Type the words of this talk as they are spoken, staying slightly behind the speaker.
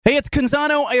it's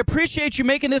Canzano. I appreciate you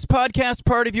making this podcast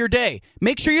part of your day.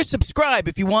 Make sure you subscribe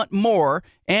if you want more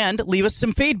and leave us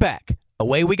some feedback.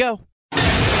 Away we go.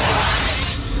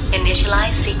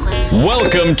 Initialize sequence.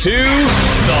 Welcome to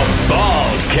The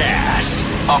Baldcast,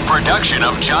 a production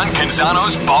of John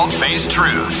Canzano's Bald-Faced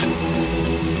Truth.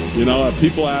 You know,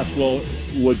 people ask, well,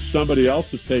 would somebody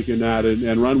else have taken that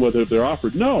and run with it if they're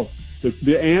offered? No.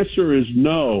 The answer is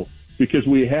no, because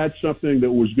we had something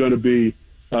that was going to be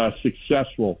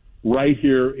successful right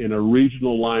here in a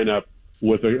regional lineup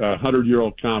with a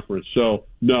 100-year-old conference. So,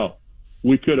 no.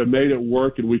 We could have made it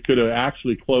work, and we could have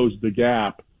actually closed the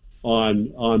gap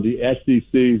on the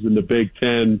SECs and the Big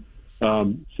Ten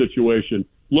situation,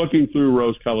 looking through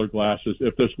rose-colored glasses,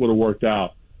 if this would have worked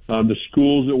out. The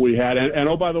schools that we had, and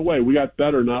oh, by the way, we got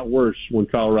better, not worse, when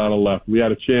Colorado left. We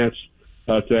had a chance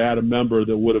to add a member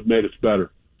that would have made us better.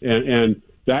 And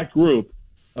that group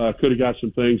could have got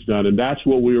some things done, and that's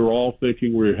what we were all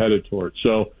thinking we were headed towards.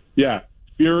 So, yeah,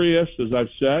 furious, as I've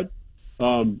said.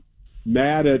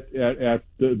 Mad at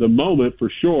the moment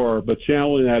for sure, but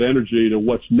channeling that energy to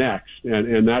what's next,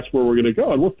 and that's where we're going to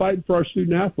go. And we're fighting for our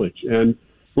student athletes, and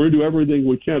we're going to do everything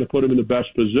we can to put them in the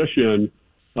best position.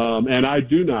 And I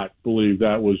do not believe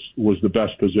that was the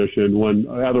best position when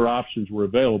other options were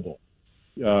available,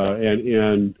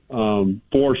 and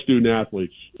for student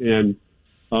athletes. And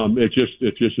it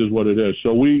just is what it is.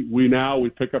 So we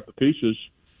pick up the pieces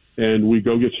and we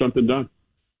go get something done.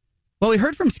 Well, we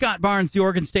heard from Scott Barnes, the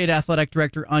Oregon State Athletic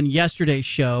Director, on yesterday's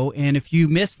show. And if you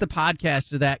missed the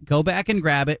podcast of that, go back and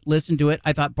grab it, listen to it.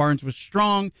 I thought Barnes was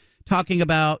strong, talking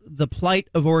about the plight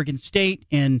of Oregon State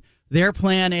and their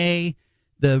plan A,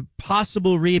 the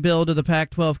possible rebuild of the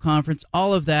Pac-12 conference,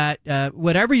 all of that.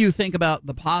 Whatever you think about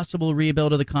the possible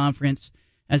rebuild of the conference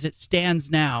as it stands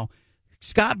now,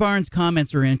 Scott Barnes'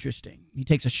 comments are interesting. He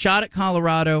takes a shot at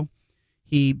Colorado.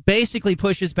 He basically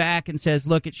pushes back and says,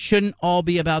 look, it shouldn't all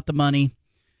be about the money.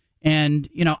 And,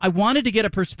 you know, I wanted to get a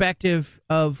perspective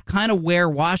of kind of where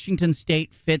Washington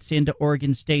State fits into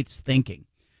Oregon State's thinking.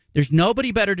 There's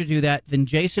nobody better to do that than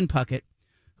Jason Puckett,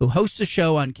 who hosts a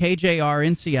show on KJR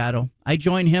in Seattle. I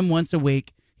join him once a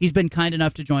week. He's been kind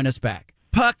enough to join us back.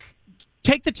 Puck,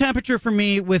 take the temperature for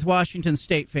me with Washington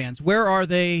State fans. Where are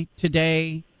they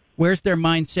today? Where's their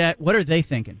mindset? What are they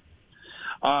thinking?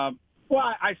 Well,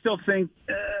 I still think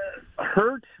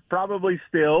hurt, probably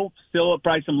still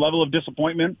probably some level of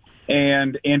disappointment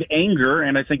and anger,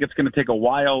 and I think it's going to take a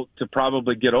while to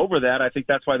probably get over that. I think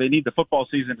that's why they need the football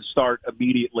season to start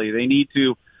immediately. They need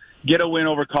to get a win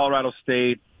over Colorado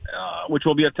State, which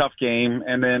will be a tough game,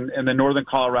 and then Northern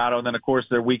Colorado, and then, of course,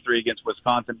 their Week 3 against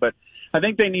Wisconsin. But I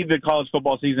think they need the college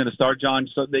football season to start, John,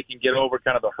 so they can get over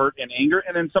kind of the hurt and anger,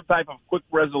 and then some type of quick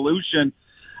resolution.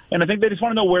 And I think they just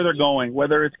want to know where they're going,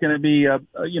 whether it's going to be a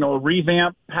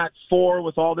revamp Pac-4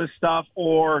 with all this stuff,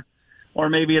 or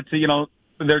maybe it's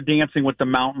they're dancing with the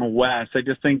Mountain West. I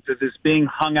just think that this being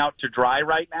hung out to dry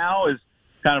right now is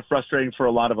kind of frustrating for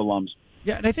a lot of alums.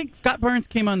 Yeah, and I think Scott Barnes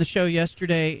came on the show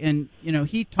yesterday, and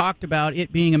he talked about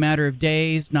it being a matter of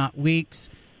days, not weeks.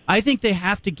 I think they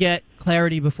have to get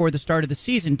clarity before the start of the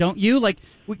season, don't you? I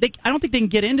don't think they can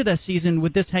get into the season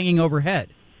with this hanging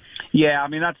overhead. Yeah, I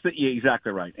mean,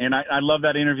 exactly right. And I love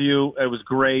that interview. It was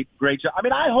great job. I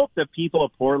mean, I hope that people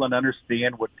of Portland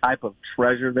understand what type of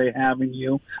treasure they have in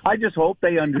you. I just hope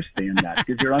they understand that,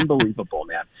 because you're unbelievable,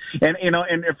 man. And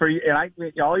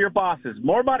all your bosses,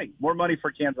 more money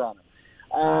for Canzano.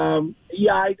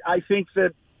 I think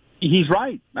that he's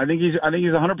right. I think he's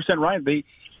 100% right.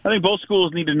 I think both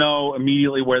schools need to know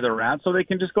immediately where they're at, so they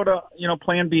can just go to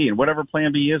Plan B, and whatever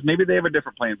Plan B is. Maybe they have a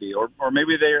different Plan B, or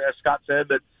maybe they, as Scott said,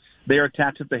 that they are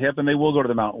attached at the hip and they will go to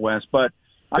the Mountain West. But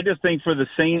I just think for the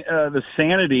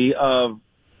sanity of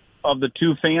the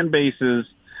two fan bases,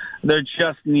 there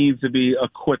just needs to be a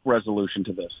quick resolution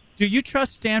to this. Do you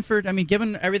trust Stanford? I mean,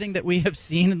 given everything that we have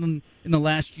seen in the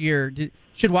last year,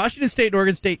 should Washington State and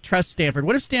Oregon State trust Stanford?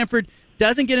 What if Stanford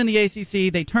doesn't get in the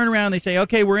ACC? They turn around, they say,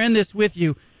 "Okay, we're in this with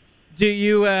you." Do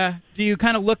you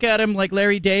kind of look at him like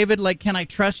Larry David, like, "Can I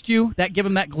trust you?" That give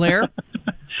him that glare?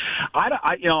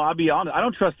 I'll be honest. I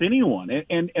don't trust anyone,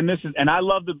 and I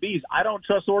love the Bees. I don't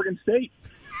trust Oregon State,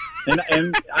 and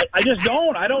I just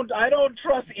don't. I don't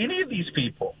trust any of these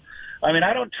people. I mean,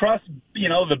 I don't trust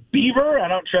the Beaver. I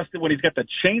don't trust it when he's got the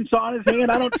chainsaw in his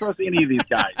hand. I don't trust any of these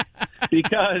guys,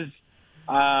 because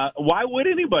why would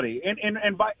anybody?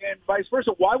 And vice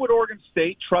versa. Why would Oregon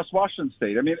State trust Washington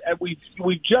State? I mean,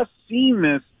 we've just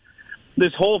seen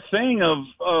this whole thing of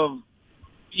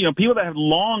people that have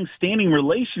long-standing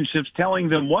relationships telling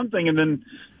them one thing, and then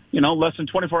less than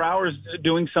 24 hours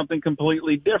doing something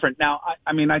completely different. Now,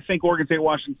 I think Oregon State,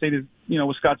 Washington State is,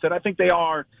 what Scott said, I think they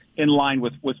are in line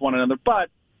with one another. But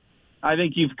I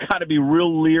think you've got to be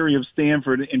real leery of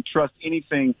Stanford and trust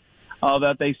anything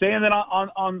that they say. And then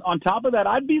on top of that,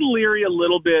 I'd be leery a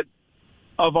little bit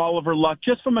of Oliver Luck,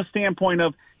 just from a standpoint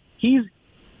of he's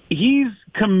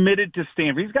committed to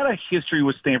Stanford. He's got a history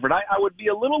with Stanford. I would be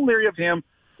a little leery of him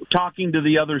talking to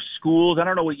the other schools. I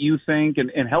don't know what you think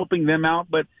and helping them out,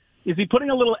 but is he putting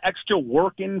a little extra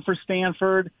work in for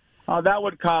Stanford? That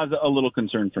would cause a little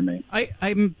concern for me.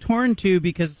 I'm torn, too,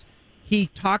 because he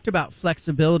talked about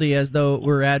flexibility as though it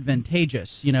were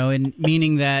advantageous, in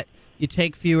meaning that you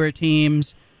take fewer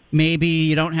teams, maybe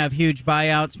you don't have huge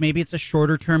buyouts, maybe it's a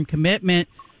shorter-term commitment.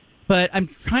 But I'm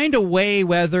trying to weigh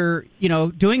whether,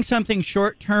 doing something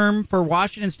short-term for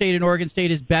Washington State and Oregon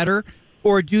State is better,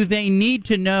 or do they need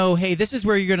to know, hey, this is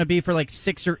where you're going to be for like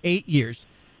 6 or 8 years?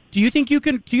 Do you think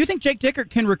Jake Dickert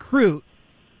can recruit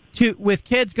with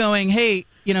kids going, hey,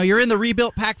 you're in the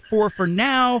rebuilt Pac-4 for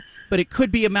now, but it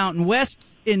could be a Mountain West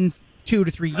in 2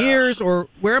 to 3 years, or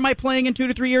where am I playing in 2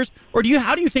 to 3 years? Or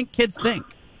how do you think kids think?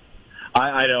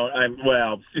 I have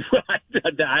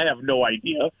no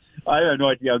idea. I have no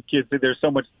idea how kids think. There's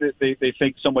so much, they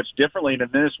think so much differently. And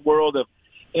in this world of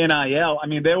NIL,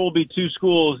 there will be 2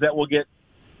 schools that will get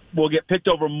picked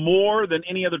over more than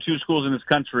any other 2 schools in this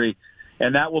country.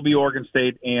 And that will be Oregon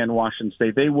State and Washington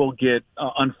State. They will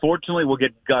unfortunately, will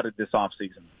get gutted this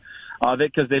offseason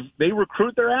because they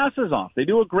recruit their asses off. They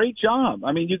do a great job.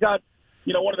 You got,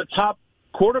 one of the top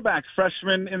quarterbacks,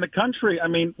 freshman in the country.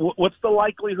 What's the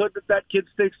likelihood that kid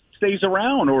stays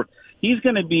around, or he's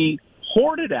going to be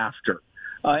hoarded after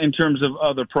in terms of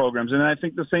other programs? And I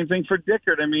think the same thing for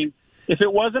Dickert. If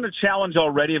it wasn't a challenge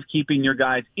already of keeping your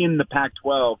guys in the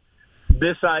Pac-12,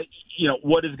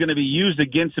 what is going to be used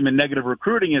against them in negative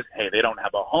recruiting is, hey, they don't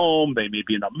have a home. They may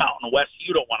be in the Mountain West.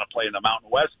 You don't want to play in the Mountain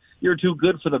West. You're too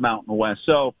good for the Mountain West.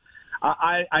 So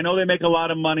I know they make a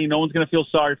lot of money. No one's going to feel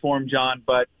sorry for them, John,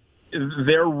 but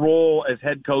their role as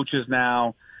head coaches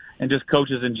now and just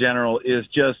coaches in general is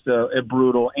just a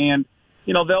brutal. And,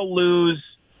 they'll lose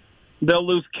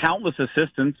countless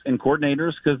assistants and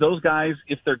coordinators because those guys,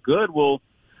 if they're good, will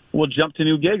jump to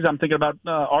new gigs. I'm thinking about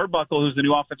Arbuckle, who's the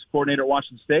new offensive coordinator at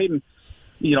Washington State, and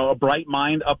a bright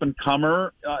mind, up and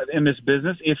comer in this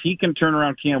business. If he can turn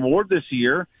around Cam Ward this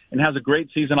year and has a great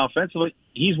season offensively,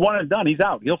 he's one and done. He's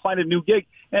out. He'll find a new gig,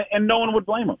 and no one would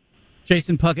blame him.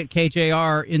 Jason Puckett,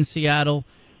 KJR in Seattle.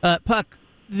 Puck,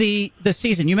 the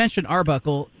season, you mentioned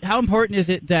Arbuckle. How important is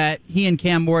it that he and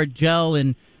Cam Ward gel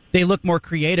and they look more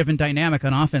creative and dynamic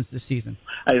on offense this season?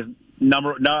 For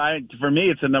me,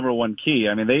 it's the number one key.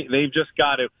 They've just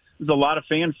got to. There's a lot of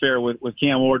fanfare with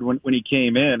Cam Ward when he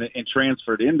came in and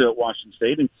transferred into Washington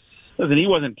State. And listen, he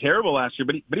wasn't terrible last year,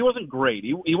 but he wasn't great.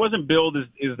 He wasn't billed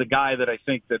as the guy that I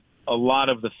think that a lot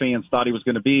of the fans thought he was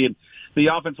going to be. And the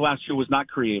offense last year was not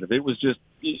creative. It was just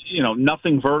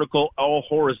nothing vertical, all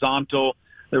horizontal.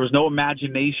 There was no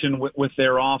imagination with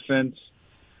their offense.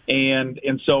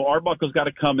 And so Arbuckle's got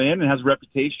to come in and has a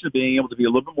reputation of being able to be a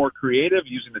little bit more creative,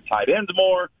 using the tight ends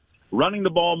more, running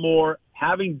the ball more,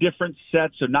 having different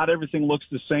sets so not everything looks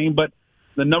the same. But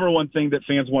the number one thing that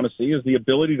fans want to see is the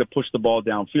ability to push the ball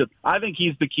downfield. I think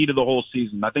he's the key to the whole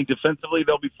season. I think defensively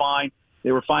they'll be fine.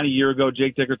 They were fine a year ago.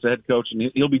 Jake Dickert's the head coach,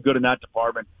 and he'll be good in that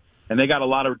department. And they got a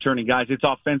lot of returning guys. It's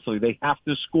offensively. They have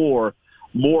to score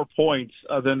more points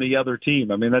than the other team.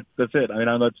 That's it. I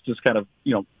know that's just kind of,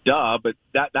 duh, but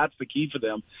that's the key for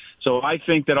them. So I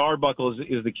think that Arbuckle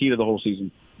is the key to the whole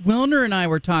season. Wilner and I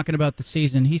were talking about the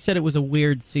season. He said it was a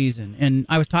weird season. And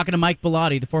I was talking to Mike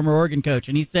Bellotti, the former Oregon coach,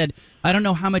 and he said, I don't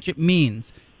know how much it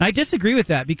means. And I disagree with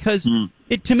that because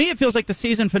to me it feels like the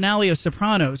season finale of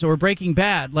Sopranos or Breaking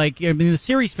Bad, the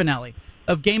series finale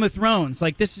of Game of Thrones.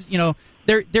 Like this is,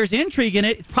 there's intrigue in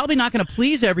it. It's probably not going to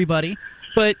please everybody.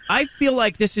 But I feel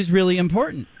like this is really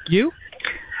important. You?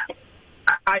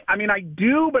 I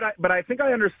do, but I think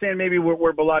I understand maybe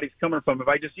where Bellotti's coming from. If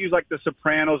I just use The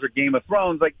Sopranos or Game of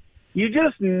Thrones, you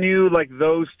just knew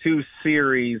those 2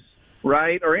 series,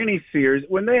 right, or any series,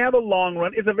 when they have a long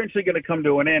run, it's eventually going to come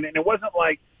to an end. And it wasn't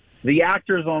like the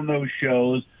actors on those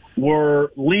shows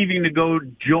were leaving to go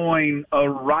join a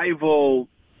rival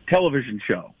television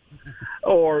show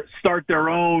or start their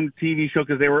own TV show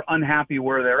because they were unhappy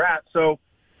where they're at. So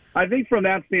I think from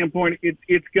that standpoint,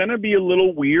 it's going to be a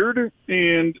little weird,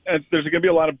 and there's going to be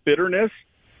a lot of bitterness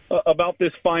about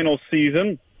this final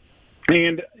season.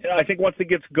 And I think once it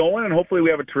gets going, and hopefully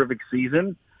we have a terrific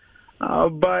season.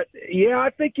 But, yeah, I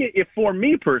think if for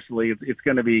me personally, it's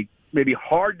going to be maybe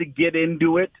hard to get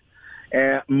into it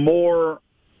more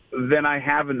than I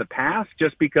have in the past,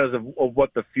 just because of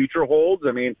what the future holds.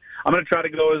 I mean, I'm going to try to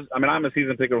go I'm a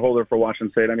season ticket holder for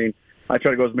Washington State. I mean, I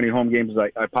try to go as many home games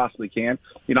as I possibly can.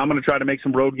 I'm going to try to make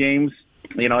some road games.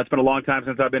 It's been a long time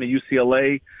since I've been at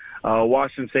UCLA.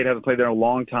 Washington State hasn't played there in a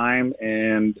long time,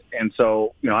 and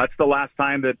so that's the last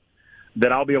time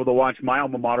that I'll be able to watch my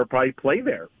alma mater probably play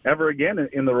there ever again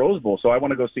in the Rose Bowl. So I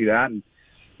want to go see that, and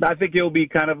I think it'll be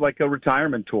kind of like a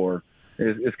retirement tour.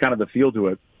 Is kind of the feel to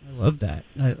it. I love that.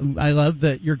 I love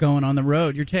that you're going on the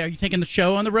road. Are you taking the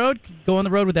show on the road? Go on the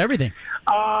road with everything.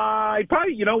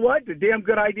 Probably. You know what? A damn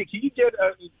good idea. Can you get?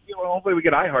 Hopefully we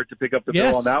get iHeart to pick up the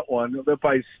bill on that one. They'll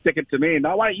probably stick it to me.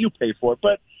 Now, why don't you pay for it?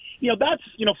 But that's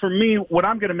for me what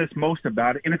I'm going to miss most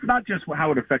about it. And it's not just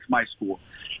how it affects my school.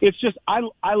 It's just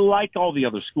I like all the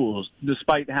other schools,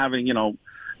 despite having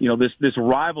this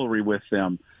rivalry with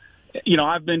them.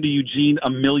 I've been to Eugene a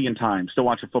million times to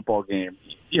watch a football game.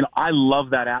 I love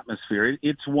that atmosphere.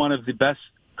 It's one of the best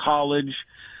college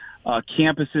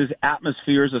campuses,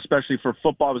 atmospheres, especially for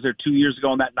football. I was there 2 years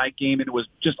ago on that night game, and it was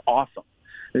just awesome.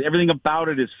 Everything about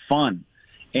it is fun.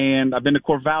 And I've been to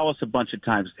Corvallis a bunch of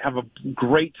times. Have a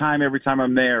great time every time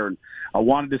I'm there. And I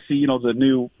wanted to see, the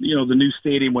new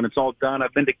stadium when it's all done.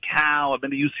 I've been to Cal. I've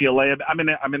been to UCLA. I'm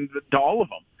in to all of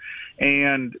them.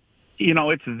 And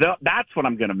that's what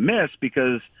I'm going to miss,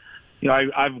 because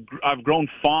I've grown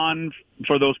fond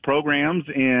for those programs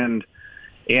and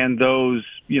those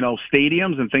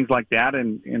stadiums and things like that,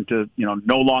 and to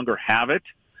no longer have it.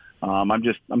 I'm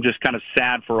just kind of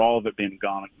sad for all of it being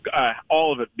gone,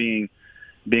 all of it being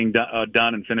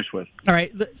done and finished with. All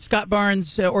right, Scott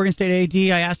Barnes, Oregon State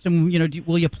AD. I asked him,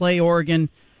 will you play Oregon?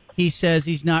 He says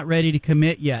he's not ready to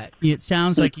commit yet. It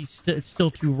sounds like it's still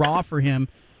too raw for him.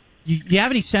 You have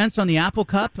any sense on the Apple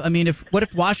Cup? I mean, what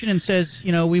if Washington says,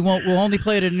 we'll only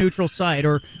play it at a neutral site,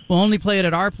 or we'll only play it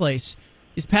at our place?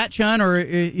 Is Pat Chun or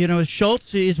is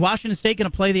Schultz, is Washington State going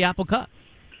to play the Apple Cup?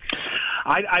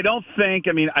 I don't think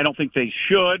they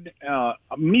should.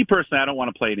 Me personally, I don't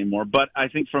want to play anymore. But I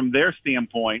think from their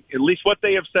standpoint, at least what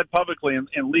they have said publicly, and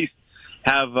at least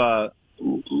have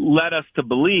led us to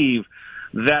believe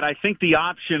that I think the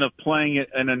option of playing it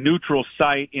in a neutral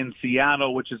site in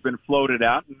Seattle, which has been floated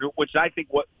out, which I think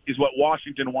what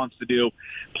Washington wants to do,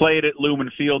 play it at Lumen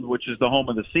Field, which is the home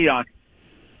of the Seahawks,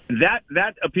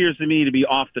 that appears to me to be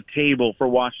off the table for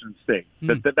Washington State.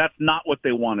 That's not what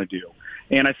they want to do.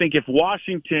 And I think if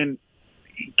Washington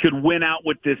could win out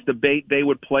with this debate, they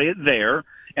would play it there,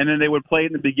 and then they would play it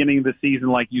in the beginning of the season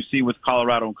like you see with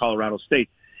Colorado and Colorado State.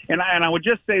 And I would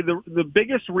just say the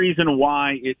biggest reason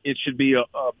why it should be a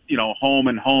home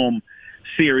and home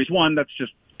series, one, that's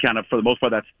just kind of, for the most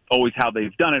part, that's always how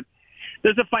they've done it.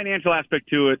 There's a financial aspect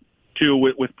to it too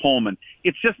with Pullman.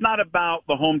 It's just not about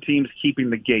the home teams keeping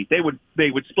the gate. They would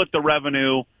split the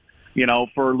revenue,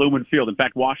 for Lumen Field. In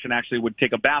fact, Washington actually would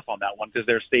take a bath on that one because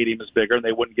their stadium is bigger and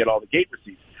they wouldn't get all the gate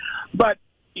receipts. But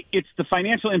it's the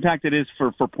financial impact it is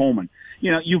for Pullman.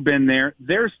 You've been there.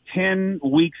 There's 10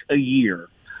 weeks a year.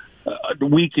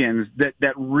 Weekends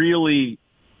that really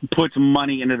puts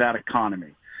money into that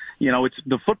economy. It's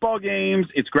the football games,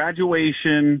 it's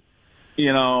graduation,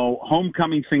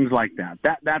 homecoming, things like that.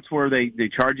 That's where they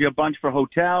charge you a bunch for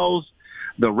hotels,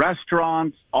 the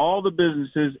restaurants, all the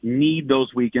businesses need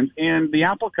those weekends. And the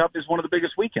Apple Cup is one of the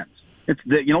biggest weekends. It's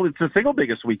the single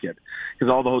biggest weekend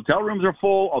because all the hotel rooms are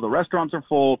full, all the restaurants are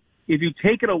full. If you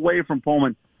take it away from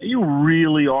Pullman, you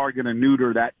really are going to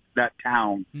neuter that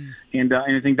town. And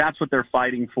I think that's what they're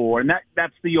fighting for. And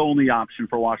that's the only option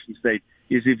for Washington State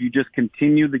is if you just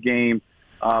continue the game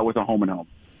with a home and home.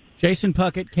 Jason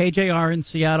Puckett, KJR in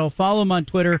Seattle. Follow him on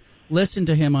Twitter. Listen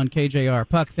to him on KJR.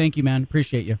 Puck, thank you, man.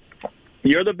 Appreciate you.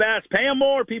 You're the best. Pay him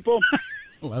more, people.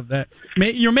 Love that.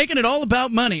 You're making it all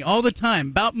about money all the time.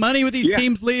 About money with these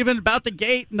teams leaving, about the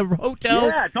gate and the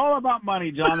hotels. Yeah, it's all about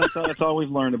money, John. That's all we've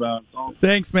learned about.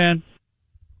 Thanks, man.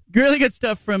 Really good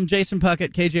stuff from Jason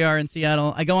Puckett, KJR in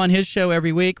Seattle. I go on his show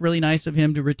every week. Really nice of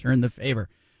him to return the favor.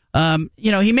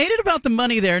 He made it about the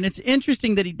money there, and it's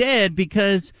interesting that he did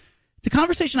because it's a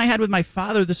conversation I had with my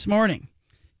father this morning.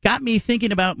 Got me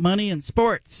thinking about money and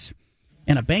sports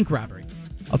and a bank robbery.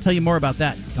 I'll tell you more about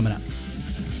that coming up.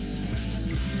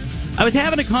 I was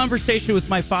having a conversation with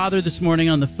my father this morning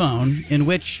on the phone in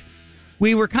which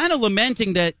we were kind of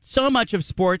lamenting that so much of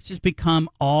sports has become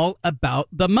all about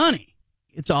the money.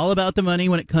 It's all about the money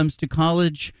when it comes to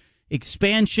college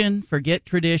expansion. Forget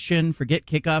tradition, forget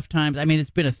kickoff times. I mean, it's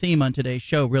been a theme on today's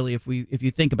show, really, if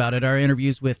you think about it. Our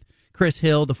interviews with Chris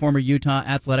Hill, the former Utah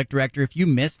athletic director. If you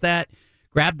missed that,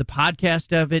 grab the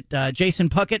podcast of it. Jason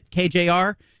Puckett,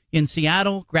 KJR in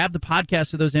Seattle. Grab the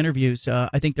podcast of those interviews.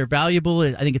 I think they're valuable.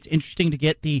 I think it's interesting to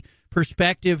get the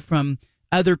perspective from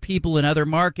other people in other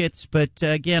markets. But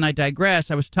again, I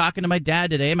digress. I was talking to my dad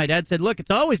today. My dad said, look,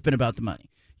 it's always been about the money.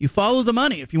 You follow the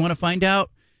money if you want to find out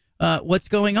what's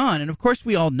going on. And of course,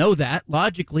 we all know that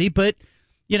logically. But,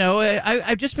 you know,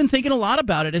 I've just been thinking a lot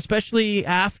about it, especially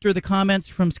after the comments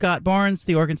from Scott Barnes,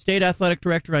 the Oregon State athletic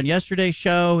director, on yesterday's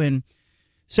show. And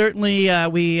certainly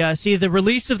we see the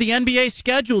release of the NBA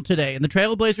schedule today and the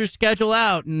Trailblazers schedule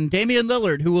out, and Damian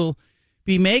Lillard, who will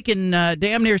be making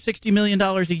damn near $60 million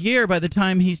a year by the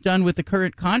time he's done with the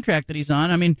current contract that he's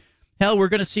on. I mean, hell, we're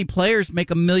going to see players make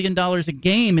 $1 million a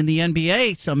game in the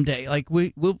NBA someday. Like,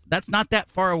 that's not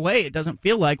that far away. It doesn't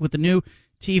feel like, with the new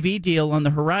TV deal on the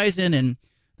horizon and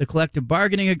the collective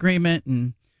bargaining agreement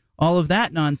and all of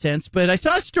that nonsense. But I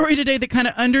saw a story today that kind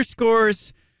of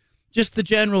underscores just the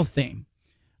general theme.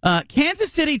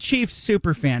 Kansas City Chiefs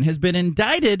superfan has been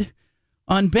indicted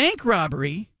on bank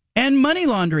robbery and money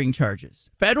laundering charges.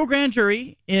 Federal grand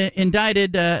jury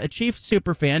indicted a Chiefs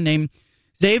superfan named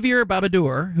Xavier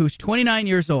Babadour, who's 29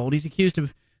 years old. He's accused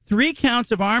of 3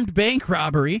 counts of armed bank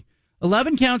robbery,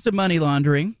 11 counts of money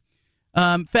laundering.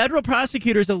 Federal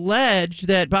prosecutors allege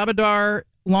that Babadour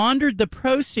laundered the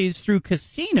proceeds through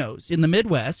casinos in the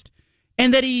Midwest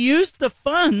and that he used the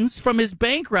funds from his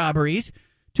bank robberies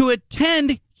to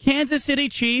attend Kansas City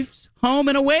Chiefs home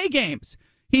and away games.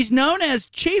 He's known as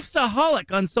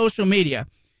Chiefsaholic on social media.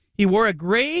 He wore a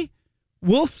gray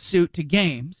wolf suit to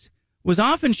games, was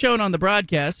often shown on the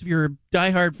broadcast. If you're a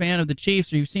diehard fan of the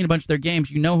Chiefs or you've seen a bunch of their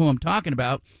games, you know who I'm talking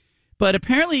about. But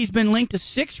apparently he's been linked to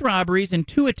 6 robberies and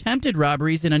 2 attempted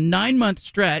robberies in a 9-month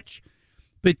stretch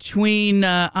between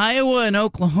Iowa and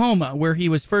Oklahoma, where he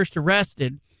was first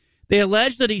arrested. They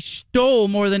allege that he stole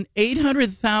more than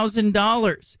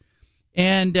 $800,000.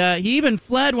 And he even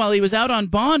fled while he was out on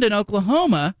bond in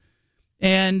Oklahoma.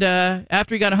 And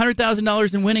after he got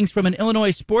 $100,000 in winnings from an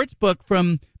Illinois sports book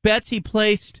from bets he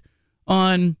placed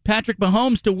on Patrick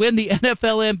Mahomes to win the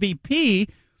NFL MVP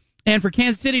and for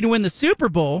Kansas City to win the Super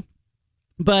Bowl.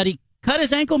 But he cut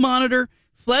his ankle monitor,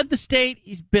 fled the state.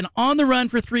 He's been on the run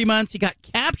for 3 months. He got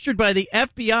captured by the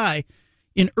FBI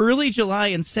in early July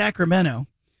in Sacramento.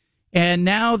 And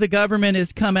now the government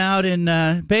has come out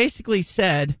and basically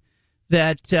said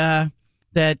that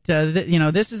you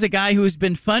know, this is a guy who has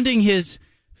been funding his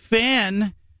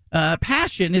passion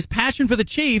for the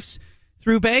Chiefs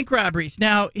through bank robberies.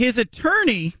 Now, his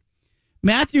attorney,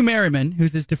 Matthew Merriman,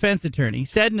 who's his defense attorney,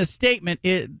 said in a statement,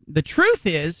 the truth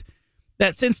is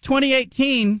that since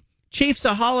 2018,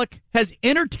 Chiefsaholic has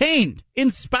entertained,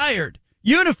 inspired,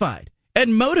 unified,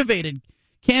 and motivated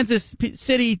Kansas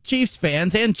City Chiefs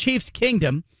fans and Chiefs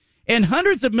Kingdom and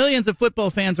hundreds of millions of football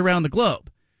fans around the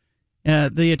globe.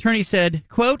 The attorney said,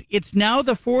 quote, "It's now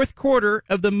the 4th quarter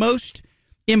of the most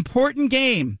important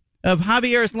game of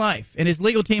Javier's life, and his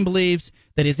legal team believes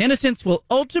that his innocence will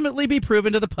ultimately be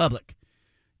proven to the public."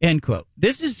 End quote.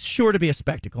 This is sure to be a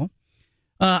spectacle.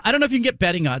 I don't know if you can get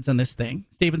betting odds on this thing.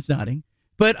 Stephen's nodding.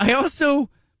 But I also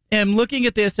am looking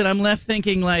at this, and I'm left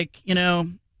thinking, like, you know,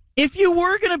 if you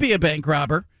were going to be a bank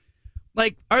robber,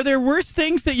 like, are there worse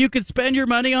things that you could spend your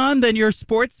money on than your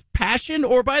sports passion?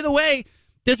 Or, by the way,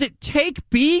 does it take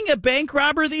being a bank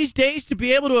robber these days to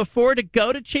be able to afford to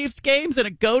go to Chiefs games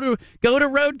and go to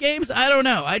road games? I don't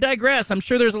know. I digress. I'm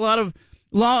sure there's a lot of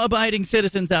law-abiding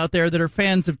citizens out there that are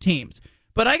fans of teams.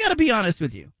 But I got to be honest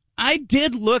with you. I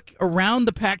did look around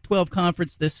the Pac-12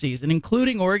 conference this season,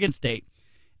 including Oregon State,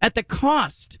 at the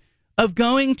cost of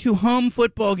going to home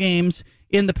football games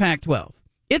in the Pac-12.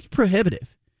 It's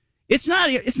prohibitive. It's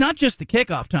not just the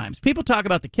kickoff times. People talk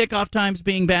about the kickoff times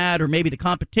being bad, or maybe the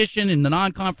competition and the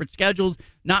non-conference schedules,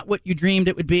 not what you dreamed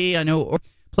it would be. I know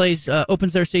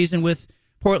opens their season with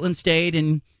Portland State,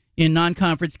 and in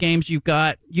non-conference games you've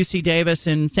got UC Davis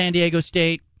and San Diego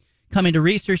State coming to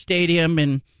Reser Stadium,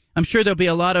 and I'm sure there'll be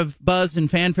a lot of buzz and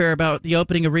fanfare about the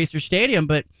opening of Reser Stadium.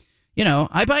 But, you know,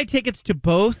 I buy tickets to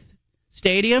both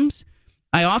stadiums.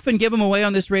 I often give them away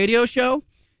on this radio show.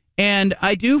 And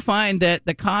I do find that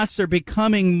the costs are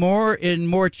becoming more and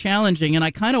more challenging. And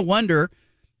I kind of wonder,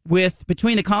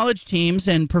 between the college teams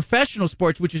and professional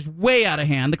sports, which is way out of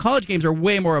hand, the college games are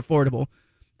way more affordable.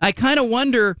 I kind of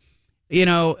wonder, you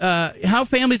know, how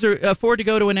families afford to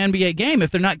go to an NBA game if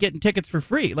they're not getting tickets for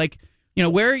free. Like, you know,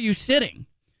 where are you sitting?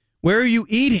 Where are you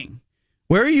eating?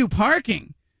 Where are you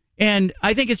parking? And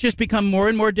I think it's just become more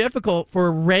and more difficult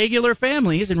for regular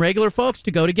families and regular folks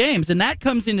to go to games. And that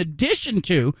comes in addition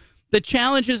to the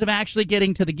challenges of actually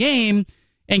getting to the game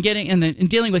and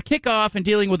dealing with kickoff and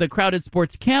dealing with a crowded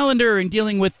sports calendar and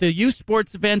dealing with the youth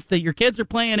sports events that your kids are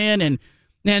playing in. And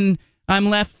then I'm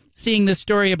left seeing this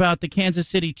story about the Kansas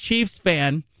City Chiefs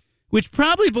fan, which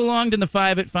probably belonged in the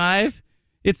 5 at 5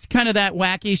 it's kind of that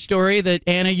wacky story that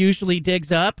Anna usually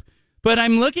digs up. But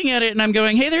I'm looking at it and I'm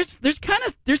going, hey, there's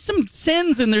some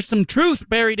sins and there's some truth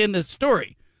buried in this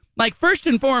story. Like, first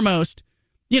and foremost,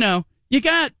 you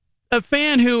got a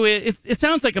fan who, it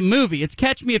sounds like a movie. It's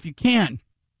Catch Me If You Can.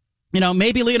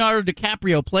 Maybe Leonardo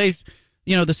DiCaprio plays,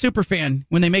 the super fan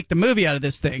when they make the movie out of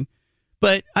this thing.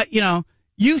 But,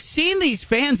 you've seen these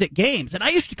fans at games. And I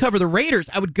used to cover the Raiders.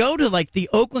 I would go to, like, the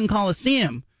Oakland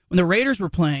Coliseum when the Raiders were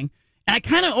playing. And I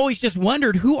kind of always just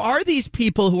wondered, who are these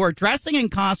people who are dressing in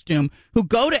costume, who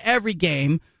go to every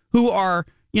game, who are,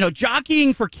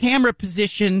 jockeying for camera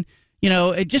position,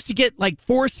 just to get like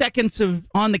 4 seconds of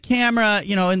on the camera,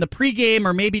 in the pregame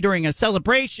or maybe during a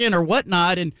celebration or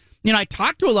whatnot. And, I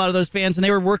talked to a lot of those fans and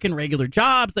they were working regular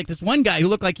jobs. Like this one guy who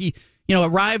looked like he,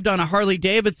 arrived on a Harley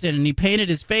Davidson and he painted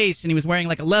his face and he was wearing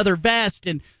like a leather vest.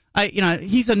 And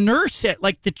he's a nurse at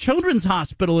like the Children's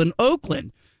Hospital in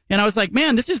Oakland. And I was like,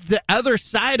 man, this is the other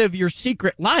side of your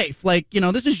secret life. Like,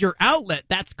 this is your outlet.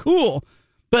 That's cool.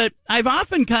 But I've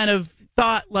often kind of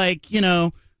thought, like,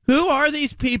 who are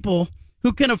these people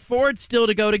who can afford still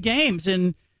to go to games?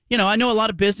 And, I know a lot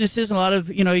of businesses, a lot of,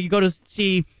 you go to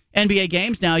see NBA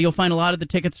games now, you'll find a lot of the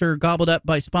tickets are gobbled up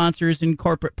by sponsors and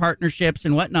corporate partnerships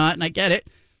and whatnot. And I get it.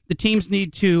 The teams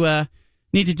need to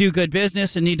do good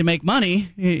business and need to make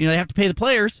money. They have to pay the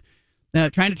players,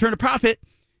 trying to turn a profit.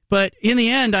 But in the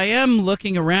end, I am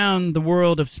looking around the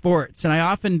world of sports, and I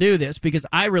often do this because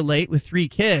I relate with 3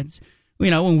 kids.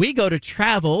 When we go to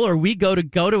travel or we go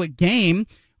to a game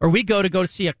or we go to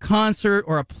see a concert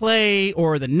or a play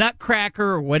or the Nutcracker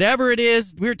or whatever it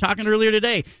is, we were talking earlier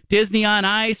today, Disney on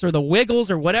Ice or the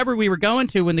Wiggles or whatever we were going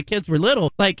to when the kids were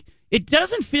little, like, it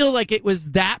doesn't feel like it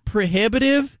was that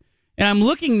prohibitive. And I'm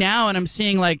looking now and I'm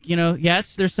seeing, like,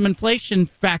 yes, there's some inflation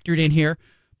factored in here.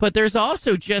 But there's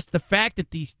also just the fact that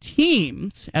these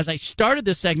teams, as I started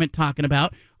this segment talking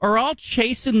about, are all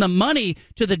chasing the money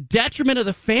to the detriment of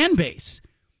the fan base.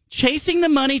 Chasing the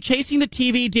money, chasing the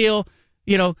TV deal,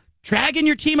 dragging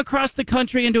your team across the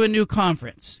country into a new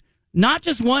conference. Not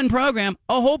just one program,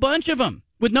 a whole bunch of them,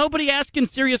 with nobody asking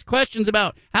serious questions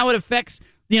about how it affects,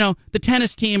 the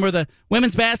tennis team or the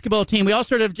women's basketball team. We all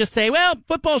sort of just say, well,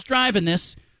 football's driving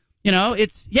this.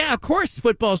 Of course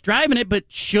football's driving it, but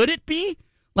should it be?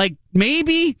 Like,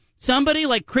 maybe somebody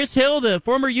like Chris Hill, the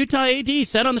former Utah AD,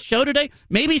 said on the show today,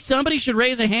 maybe somebody should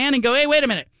raise a hand and go, hey, wait a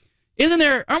minute.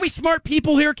 Aren't we smart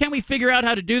people here? Can't we figure out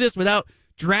how to do this without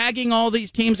dragging all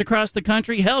these teams across the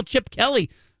country? Hell, Chip Kelly,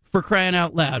 for crying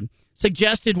out loud,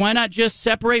 suggested, why not just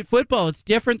separate football? It's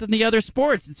different than the other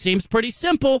sports. It seems pretty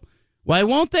simple. Why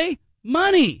won't they?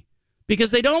 Money.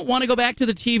 Because they don't want to go back to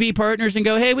the TV partners and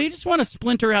go, hey, we just want to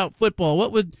splinter out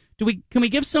football. Can we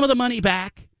give some of the money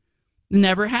back?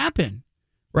 Never happen,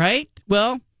 right?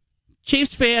 Well,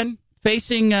 Chiefs fan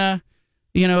facing, a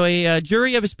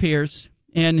jury of his peers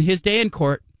and his day in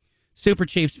court, super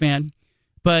Chiefs fan.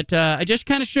 But I just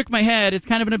kind of shook my head. It's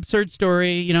kind of an absurd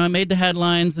story. It made the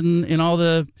headlines and all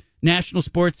the national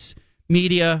sports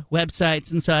media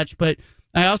websites and such. But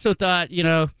I also thought,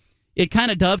 it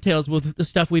kind of dovetails with the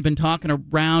stuff we've been talking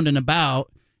around and about.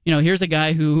 Here's a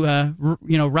guy who,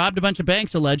 robbed a bunch of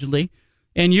banks allegedly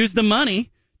and used the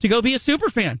money to go be a super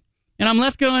fan. And I'm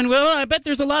left going, well, I bet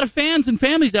there's a lot of fans and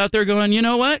families out there going, you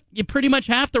know what? You pretty much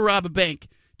have to rob a bank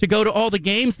to go to all the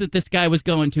games that this guy was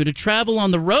going to travel on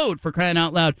the road, for crying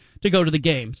out loud, to go to the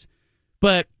games.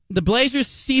 But the Blazers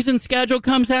season schedule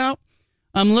comes out.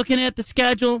 I'm looking at the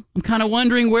schedule. I'm kind of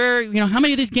wondering where, how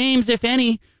many of these games, if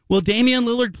any, will Damian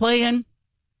Lillard play in?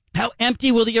 How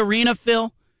empty will the arena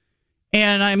fill?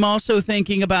 And I'm also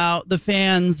thinking about the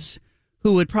fans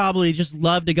who would probably just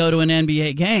love to go to an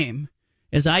NBA game,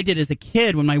 as I did as a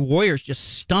kid when my Warriors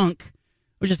just stunk.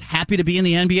 I was just happy to be in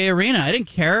the NBA arena. I didn't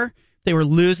care if they were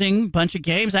losing a bunch of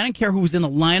games. I didn't care who was in the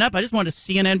lineup. I just wanted to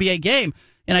see an NBA game.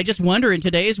 And I just wonder, in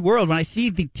today's world, when I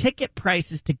see the ticket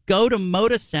prices to go to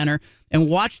Moda Center and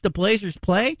watch the Blazers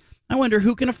play, I wonder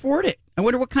who can afford it. I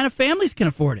wonder what kind of families can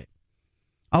afford it.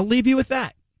 I'll leave you with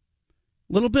that.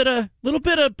 Little bit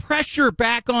of pressure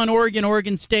back on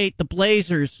Oregon State, the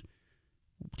Blazers,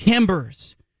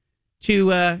 Timbers,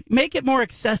 to make it more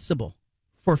accessible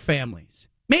for families.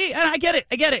 I get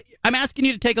it. I'm asking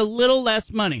you to take a little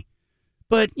less money,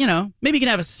 but maybe you can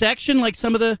have a section like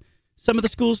some of the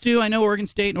schools do. I know Oregon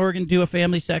State and Oregon do a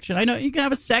family section. I know you can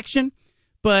have a section,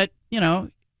 but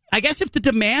I guess if the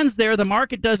demand's there, the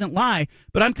market doesn't lie.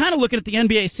 But I'm kind of looking at the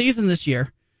NBA season this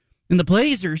year and the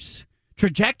Blazers'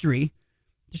 trajectory.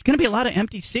 There's going to be a lot of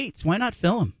empty seats. Why not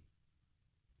fill them?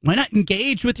 Why not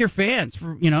engage with your fans?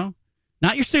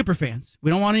 Not your super fans. We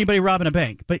don't want anybody robbing a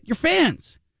bank, but your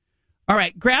fans. All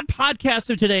right, grab podcast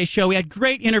of today's show. We had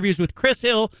great interviews with Chris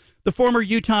Hill, the former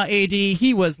Utah AD.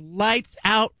 He was lights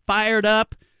out, fired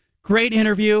up. Great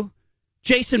interview.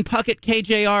 Jason Puckett,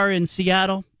 KJR in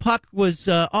Seattle. Puck was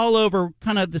all over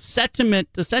kind of the sentiment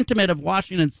of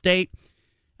Washington State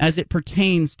as it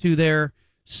pertains to their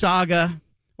saga,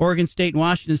 Oregon State and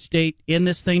Washington State in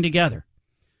this thing together.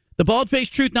 The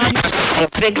Bald-Faced Truth not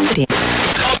here.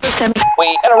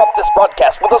 We interrupt this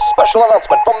broadcast with a special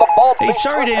announcement from the Bald-Faced Hey,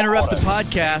 sorry Truth to interrupt the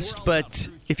headquarters. podcast, but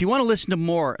if you want to listen to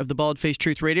more of the Bald-Faced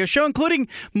Truth radio show, including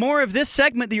more of this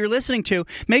segment that you're listening to,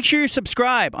 make sure you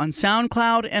subscribe on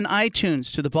SoundCloud and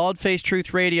iTunes to the Bald-Faced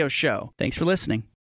Truth radio show. Thanks for listening.